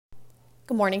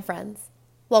Good morning, friends.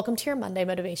 Welcome to your Monday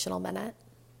Motivational Minute.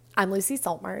 I'm Lucy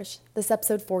Saltmarsh. This is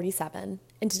episode 47,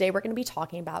 and today we're going to be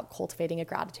talking about cultivating a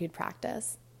gratitude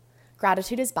practice.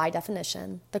 Gratitude is, by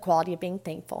definition, the quality of being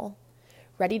thankful,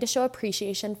 ready to show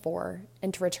appreciation for,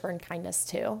 and to return kindness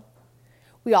to.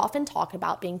 We often talk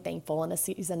about being thankful in a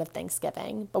season of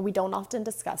Thanksgiving, but we don't often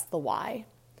discuss the why.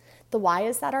 The why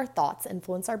is that our thoughts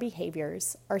influence our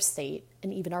behaviors, our state,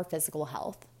 and even our physical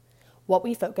health. What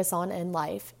we focus on in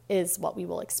life is what we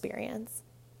will experience.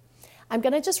 I'm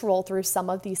going to just roll through some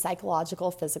of the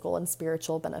psychological, physical, and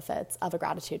spiritual benefits of a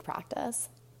gratitude practice.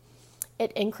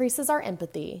 It increases our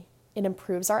empathy. It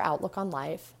improves our outlook on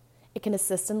life. It can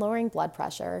assist in lowering blood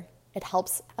pressure. It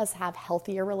helps us have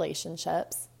healthier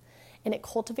relationships. And it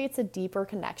cultivates a deeper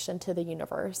connection to the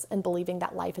universe and believing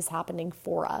that life is happening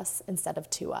for us instead of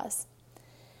to us.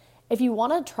 If you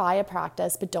want to try a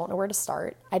practice but don't know where to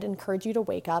start, I'd encourage you to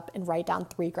wake up and write down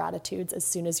 3 gratitudes as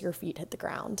soon as your feet hit the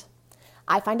ground.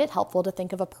 I find it helpful to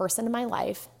think of a person in my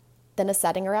life, then a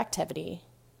setting or activity,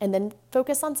 and then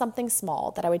focus on something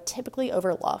small that I would typically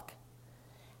overlook.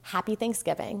 Happy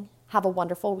Thanksgiving, have a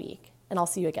wonderful week, and I'll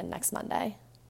see you again next Monday.